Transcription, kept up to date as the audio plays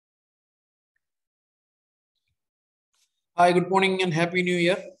Hi, good morning and happy new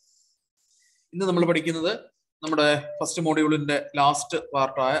year. ഇന്ന് നമ്മൾ പഠിക്കുന്നത് നമ്മുടെ first മോഡ്യൂളിന്റെ last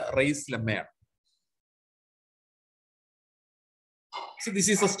പാർട്ടായ raise ലെമ്മയാണ്. So this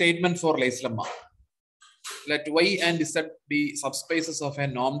is a statement for Riesz lemma. Let y and z be subspaces of a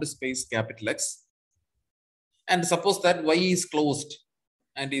normed space capital X, and suppose that y is closed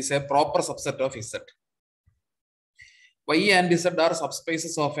and is a proper subset of z. Y and z are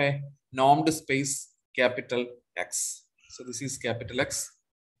subspaces of a normed space capital X. So this is capital X.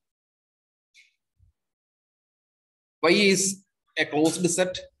 Y is a closed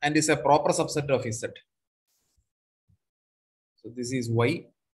set and is a proper subset of Z. So this is Y.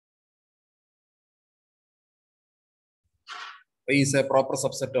 Y is a proper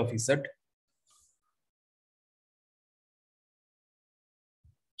subset of Z.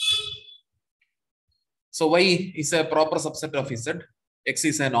 So Y is a proper subset of Z. X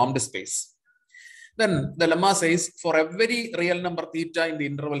is a normed space. Then the lemma says for every real number theta in the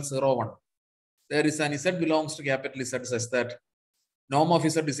interval 0, 1, there is an Z belongs to capital Z such that norm of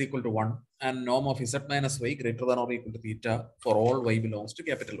Z is equal to 1 and norm of Z minus Y greater than or equal to theta for all Y belongs to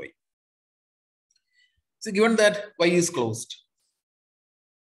capital Y. So given that Y is closed,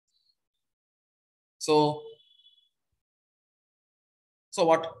 so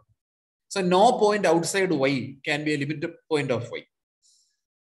what? So no point outside Y can be a limited point of Y.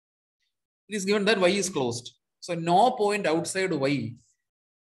 It is given that Y is closed. So no point outside Y.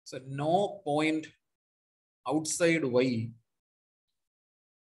 So no point outside Y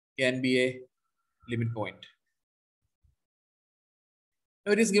can be a limit point.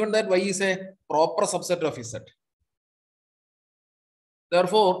 Now it is given that Y is a proper subset of Z.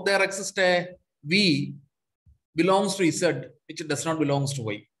 Therefore, there exists a V belongs to Z which does not belongs to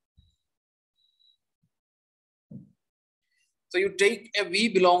Y. So you take a V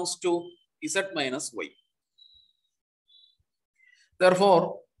belongs to Z minus Y. Therefore,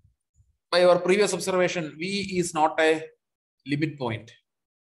 by our previous observation, V is not a limit point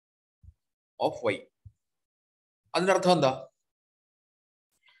of Y. അതിന്റെ അർത്ഥം എന്താ?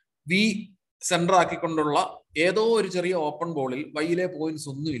 V centre ആക്കിക്കൊണ്ടുള്ള ഏതോ ഒരു ചെറിയ open ബോളിൽ വൈയിലെ points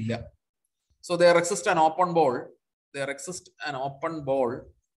ഒന്നുമില്ല. So there exists an open ball. There exists an open ball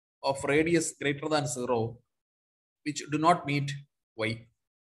of radius greater than 0, which do not meet Y.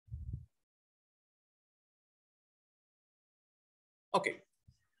 Okay.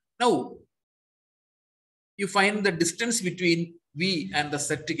 Now you find the distance between V and the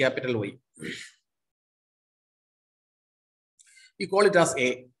set capital Y. You call it as A.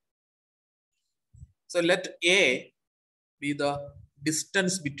 So let A be the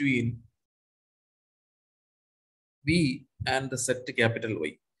distance between V and the set capital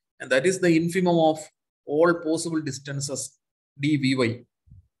Y. And that is the infimum of all possible distances dVy.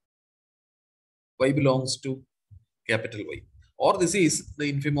 Y belongs to capital Y. Or this is the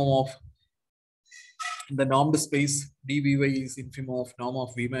infimum of the normed space dVy is infimum of norm of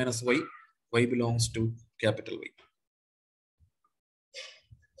V minus Y. Y belongs to capital Y.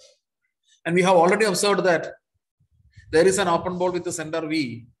 And we have already observed that there is an open ball with the center V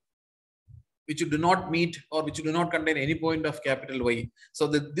which do not meet or which do not contain any point of capital Y. So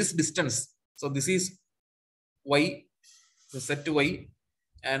this distance, so this is Y, the set to Y,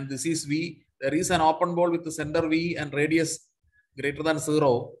 and this is V. There is an open ball with the center V and radius greater than 0,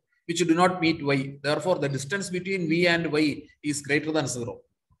 which do not meet Y. Therefore, the distance between V and Y is greater than 0.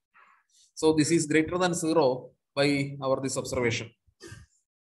 So this is greater than 0 by our this observation.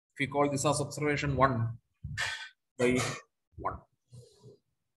 If we call this as observation 1 by 1.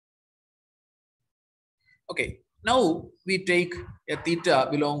 Okay, now we take a theta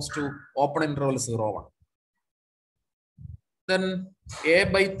belongs to open interval 0, 1. Then A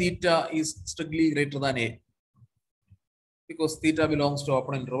by theta is strictly greater than A because theta belongs to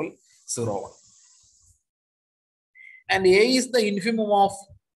open interval 0, 1. And A is the infimum of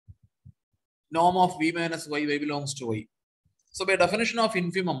norm of V minus Y, Y belongs to Y. So by definition of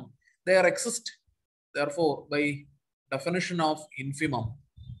infimum, there exists, therefore by definition of infimum,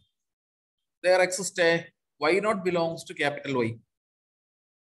 there exists a Y naught belongs to capital Y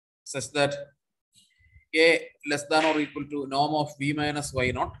such that A less than or equal to norm of V minus Y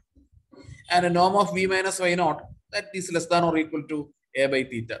naught and a norm of V minus Y naught that is less than or equal to A by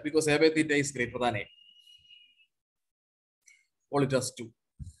theta because A by theta is greater than A. Call it as 2.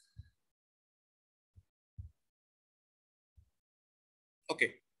 Okay.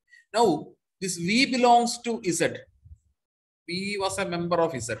 Now this V belongs to Z. V was a member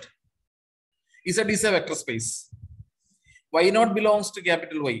of Z. Z is a vector space. Y naught belongs to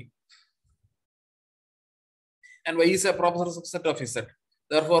capital Y. And Y is a proper subset of Z.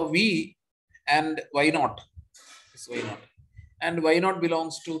 Therefore, V and Y naught is Y naught. and y naught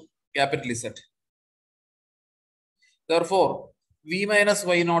belongs to capital Z. Therefore, v minus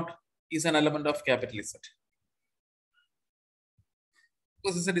y naught is an element of capital Z.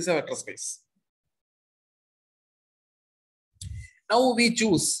 Because Z is a vector space. Now we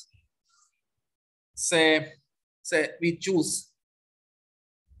choose, say we choose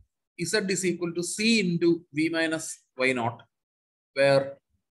Z is equal to C into v minus y naught, where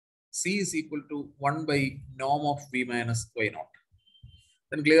C is equal to 1 by norm of v minus y naught.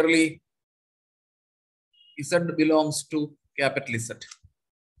 Then clearly Z belongs to capital Z,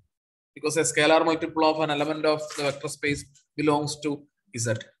 because a scalar multiple of an element of the vector space belongs to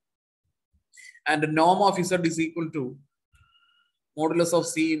Z. And the norm of Z is equal to modulus of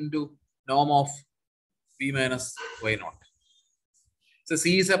C into norm of v minus y naught. So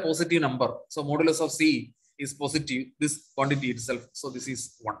C is a positive number. So modulus of C is positive, this quantity itself. So this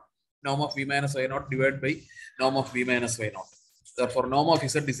is 1. Norm of v minus y naught divided by norm of v minus y naught. Therefore, norm of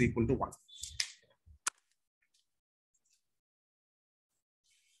Z is equal to 1.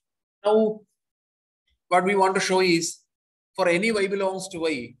 Now, what we want to show is for any y belongs to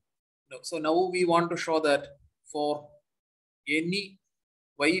y. So now we want to show that for any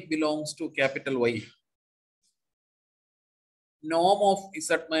y belongs to capital Y, norm of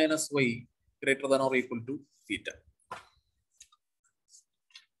Z minus y greater than or equal to theta.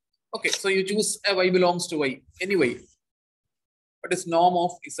 Okay, so you choose a y belongs to y, any y. What is norm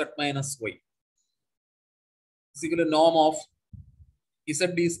of Z minus y? Is equal to norm of Z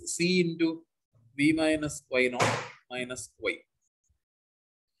is C into v minus y naught minus y.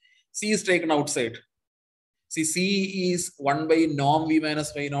 C is taken outside. See, C is 1 by norm v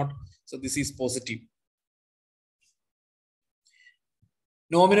minus y naught. So this is positive.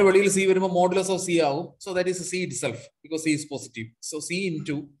 Norm in a value C very modulus of C out. So that is C itself, because C is positive. So C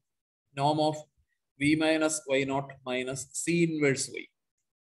into norm of v minus y naught minus C inverse y.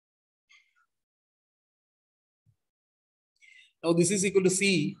 Now this is equal to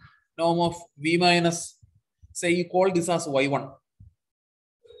C norm of v minus, say you call this as y1.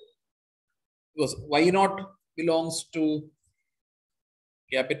 Because y naught belongs to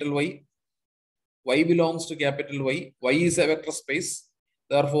capital Y. Y belongs to capital Y. Y is a vector space.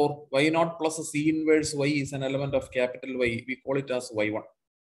 Therefore, y naught plus C inverse y is an element of capital Y. We call it as y1.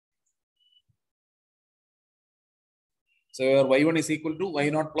 So your y1 is equal to y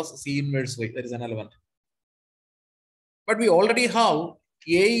naught plus C inverse y. That is an element. But we already have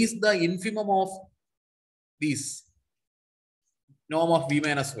A is the infimum of these norm of v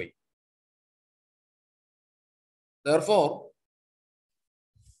minus y. Therefore,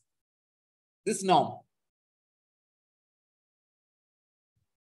 this norm,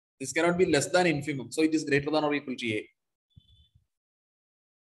 this cannot be less than infimum. So it is greater than or equal to A.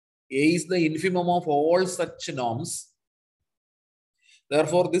 A is the infimum of all such norms.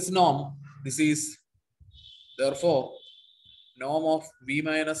 Therefore, this norm, this is therefore norm of v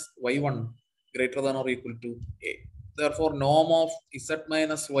minus y1 greater than or equal to A. Therefore, norm of Z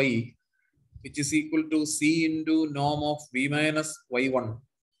minus y, which is equal to C into norm of v minus y1,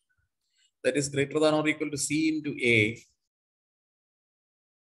 that is greater than or equal to C into A.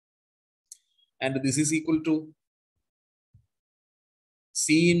 And this is equal to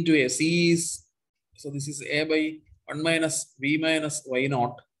C into A. C is, so this is A by 1 minus v minus y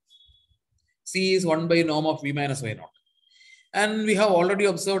naught. C is 1 by norm of v minus y naught. And we have already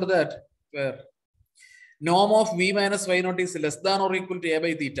observed that where norm of v minus y naught is less than or equal to A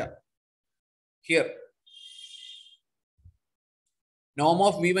by theta. Here, norm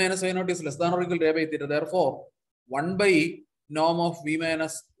of v minus y naught is less than or equal to A by theta. Therefore, 1 by norm of v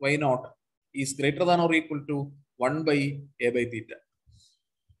minus y naught is greater than or equal to 1 by A by theta.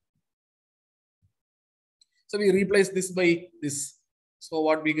 So we replace this by this. So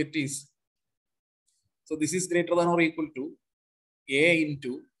what we get is, so this is greater than or equal to A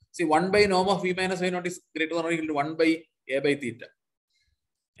into, see 1 by norm of v minus y naught is greater than or equal to 1 by A by theta.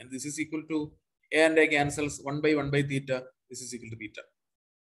 And this is equal to A and A cancels 1 by theta. This is equal to theta.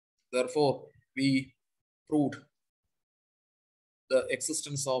 Therefore, we proved the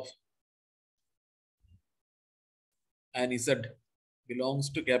existence of an Z belongs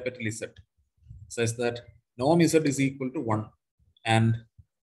to capital Z, such that norm Z is equal to 1 and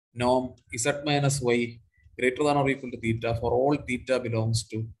norm Z minus y greater than or equal to theta for all theta belongs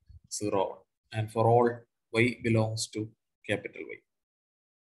to 0 and for all y belongs to capital Y.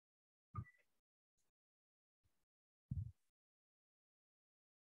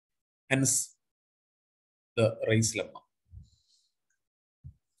 Hence, the Riesz lemma.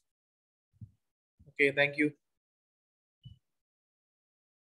 Okay, thank you.